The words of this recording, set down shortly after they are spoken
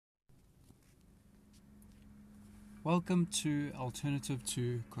Welcome to Alternative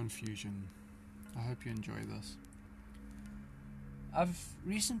to Confusion. I hope you enjoy this. I've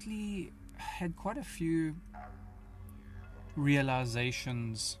recently had quite a few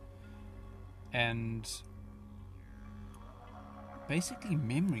realizations and basically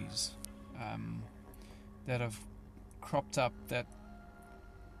memories that have cropped up that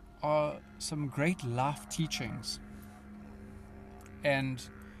are some great life teachings. And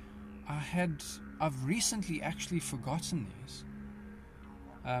I've recently actually forgotten these.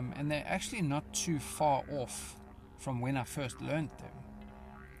 And they're actually not too far off from when I first learned them.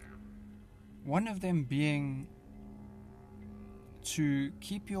 One of them being to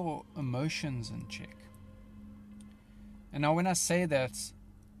keep your emotions in check. And now when I say that,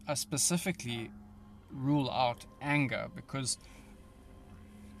 I specifically rule out anger, because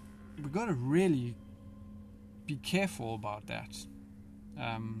we've got to really be careful about that.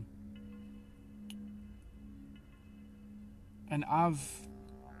 And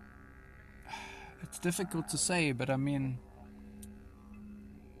it's difficult to say, but I mean,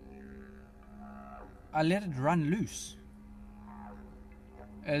 I let it run loose,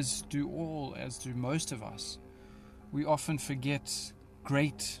 as do most of us. We often forget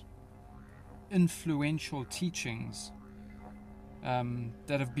great, influential teachings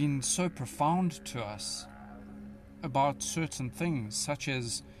that have been so profound to us about certain things, such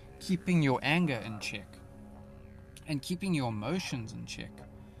as keeping your anger in check and keeping your emotions in check,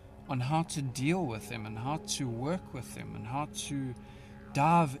 on how to deal with them and how to work with them and how to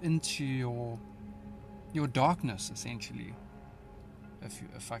dive into your darkness, essentially,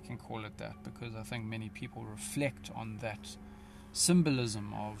 if I can call it that, because I think many people reflect on that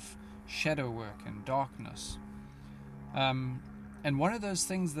symbolism of shadow work and darkness. And one of those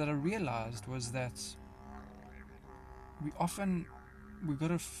things that I realized was that we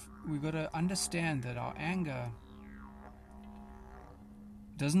got to understand that our anger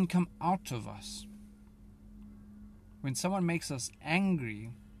doesn't come out of us. When someone makes us angry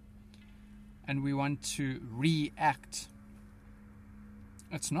and we want to react,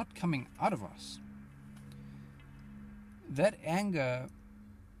 it's not coming out of us. That anger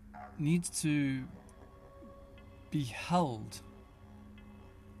needs to be held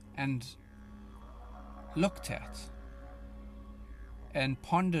and looked at and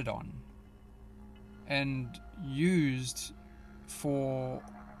pondered on and used for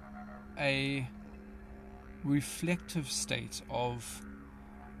a reflective state of,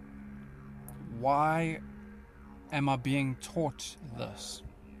 why am I being taught this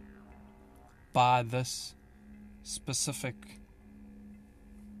by this specific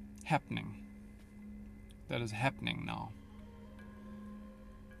happening that is happening now?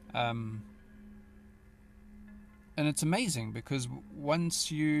 And it's amazing, because once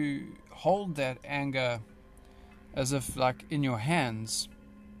you hold that anger as if like in your hands,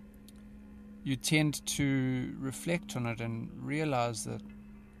 you tend to reflect on it and realize that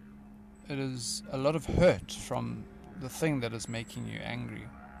it is a lot of hurt from the thing that is making you angry.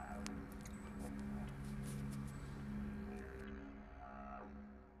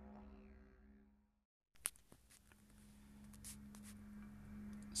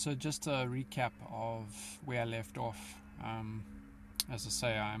 So just a recap of where I left off. As I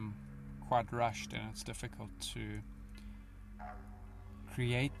say, I'm quite rushed and it's difficult to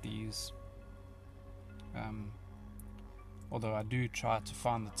create these. Although I do try to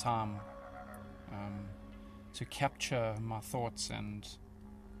find the time to capture my thoughts and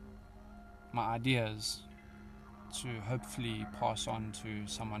my ideas to hopefully pass on to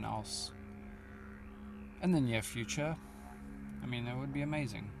someone else in the near future. I mean, that would be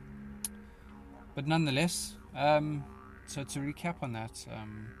amazing. But nonetheless, so to recap on that,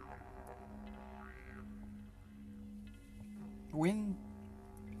 when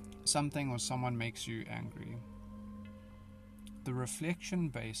something or someone makes you angry, the reflection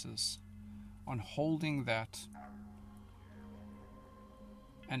basis on holding that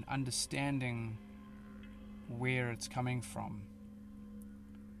and understanding where it's coming from.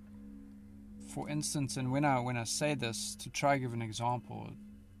 For instance, and when I say this, to try to give an example,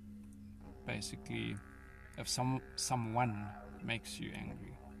 basically, if someone makes you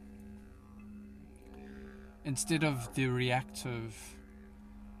angry, instead of the reactive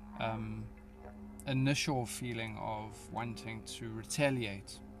initial feeling of wanting to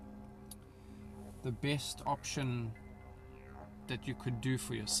retaliate, the best option that you could do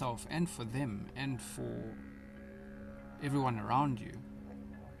for yourself and for them and for everyone around you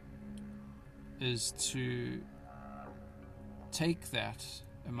is to take that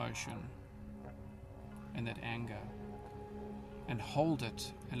emotion and that anger and hold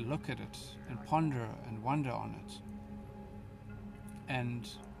it and look at it and ponder and wonder on it and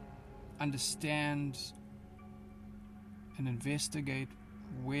understand and investigate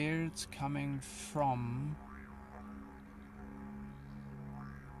where it's coming from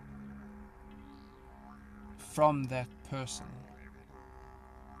that person.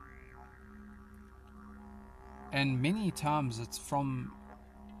 And many times it's from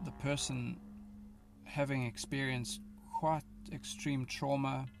the person having experienced quite extreme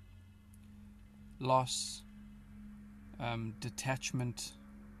trauma, loss, detachment,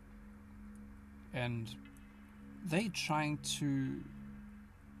 and they trying to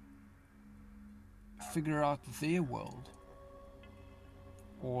figure out their world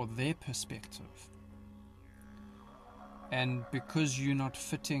or their perspective. And because you're not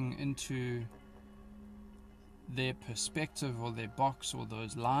fitting into their perspective or their box or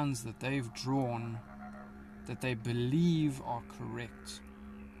those lines that they've drawn that they believe are correct,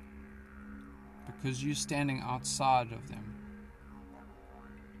 because you're standing outside of them,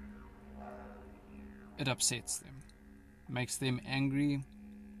 it upsets them, makes them angry,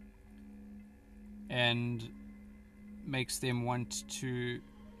 and makes them want to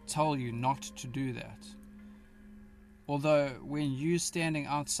tell you not to do that. Although when you're standing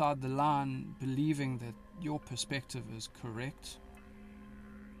outside the line believing that your perspective is correct,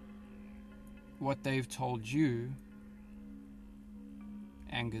 what they've told you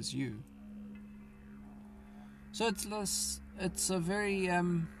angers you. So it's a very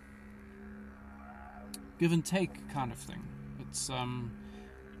give and take kind of thing. It's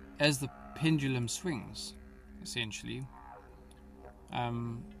as the pendulum swings, essentially.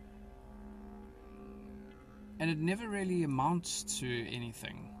 And it never really amounts to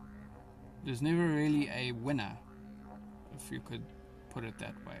anything. There's never really a winner, if you could put it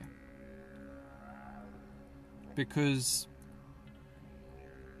that way. Because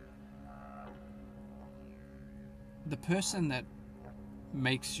the person that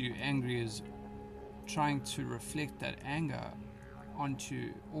makes you angry is trying to reflect that anger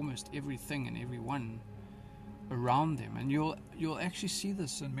onto almost everything and everyone around them. And you'll actually see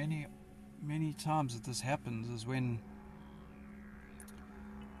this in many times that this happens, is when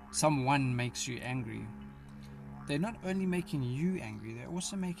someone makes you angry, they're not only making you angry, they're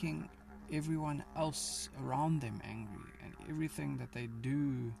also making everyone else around them angry, and everything that they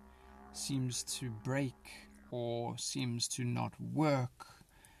do seems to break or seems to not work,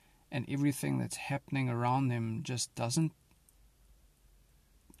 and everything that's happening around them just doesn't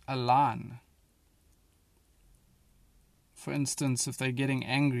align. For instance, if they're getting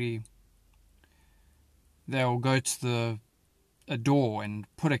angry, they'll go to a door and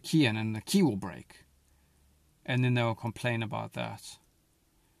put a key in, and the key will break, and then they'll complain about that.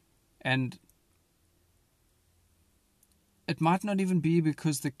 And it might not even be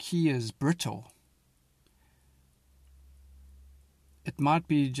because the key is brittle. It might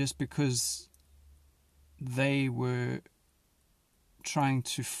be just because they were trying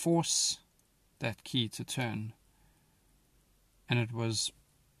to force that key to turn, and it was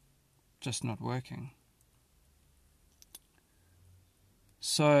just not working.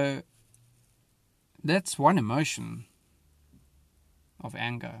 So that's one emotion of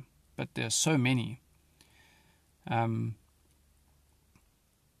anger, but there's so many. And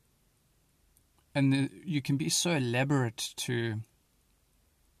you can be so elaborate to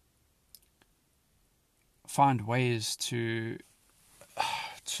find ways to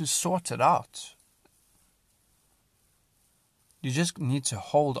sort it out. You just need to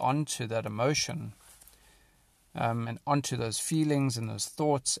hold on to that emotion, and onto those feelings and those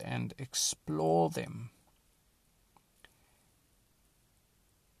thoughts, and explore them.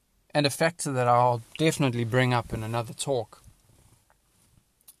 And a factor that I'll definitely bring up in another talk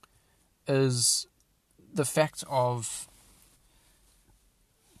is the fact of,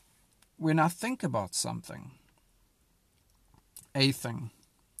 when I think about something, a thing,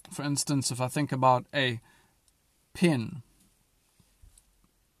 for instance, if I think about a pen,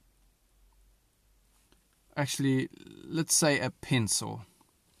 actually, let's say a pencil.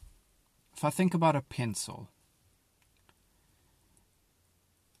 If I think about a pencil,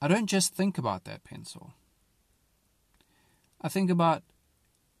 I don't just think about that pencil. I think about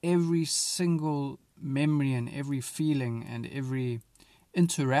every single memory and every feeling and every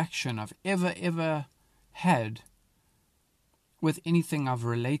interaction I've ever had with anything I've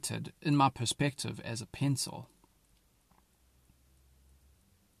related in my perspective as a pencil.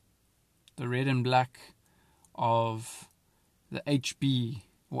 The red and black of the HB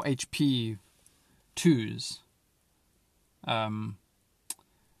or HP 2s,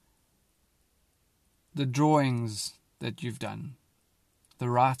 the drawings that you've done, the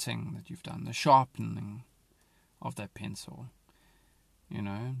writing that you've done, the sharpening of that pencil,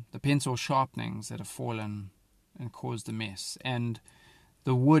 the pencil sharpenings that have fallen and caused a mess, and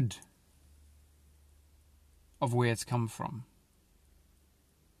the wood of where it's come from.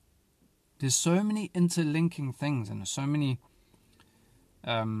 There's so many interlinking things, and so many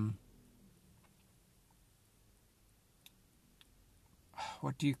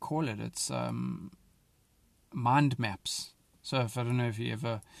what do you call it? It's mind maps. So I don't know if you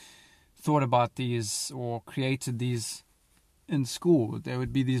ever thought about these or created these in school. There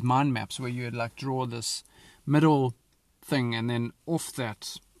would be these mind maps where you would like draw this middle thing, and then off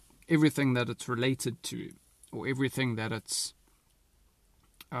that, everything that it's related to, or everything that it's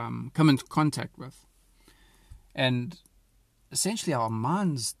come into contact with. And essentially our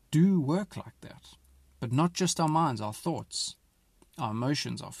minds do work like that. But not just our minds, our thoughts, our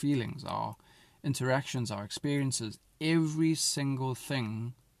emotions, our feelings, our interactions, our experiences, every single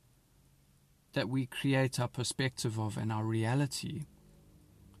thing that we create our perspective of and our reality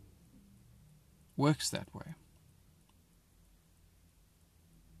works that way.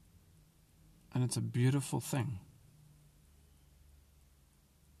 And it's a beautiful thing.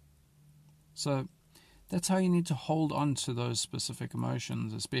 So that's how you need to hold on to those specific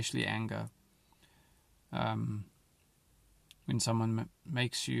emotions, especially anger. When someone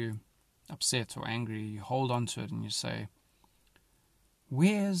makes you upset or angry, you hold on to it and you say,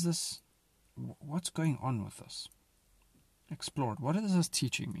 where is this? What's going on with this? Explore it. What is this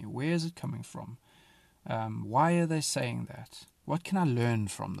teaching me? Where is it coming from? Why are they saying that? What can I learn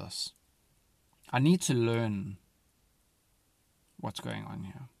from this? I need to learn what's going on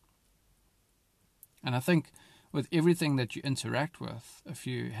here. And I think with everything that you interact with, if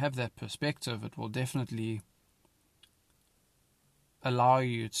you have that perspective, it will definitely allow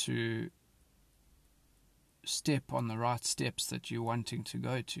you to step on the right steps that you're wanting to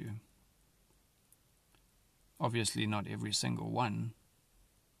go to. Obviously not every single one,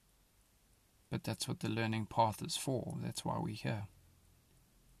 but that's what the learning path is for. That's why we're here.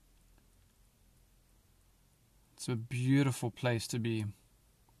 It's a beautiful place to be,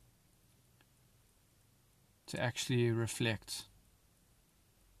 to actually reflect.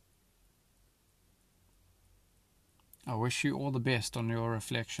 I wish you all the best on your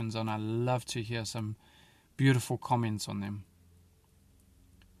reflections, and I love to hear some beautiful comments on them.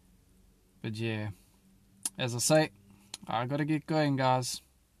 But yeah, as I say, I gotta get going, guys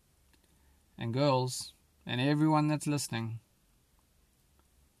and girls and everyone that's listening.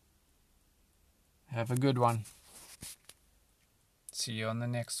 Have a good one. See you on the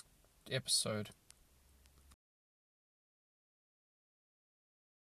next episode.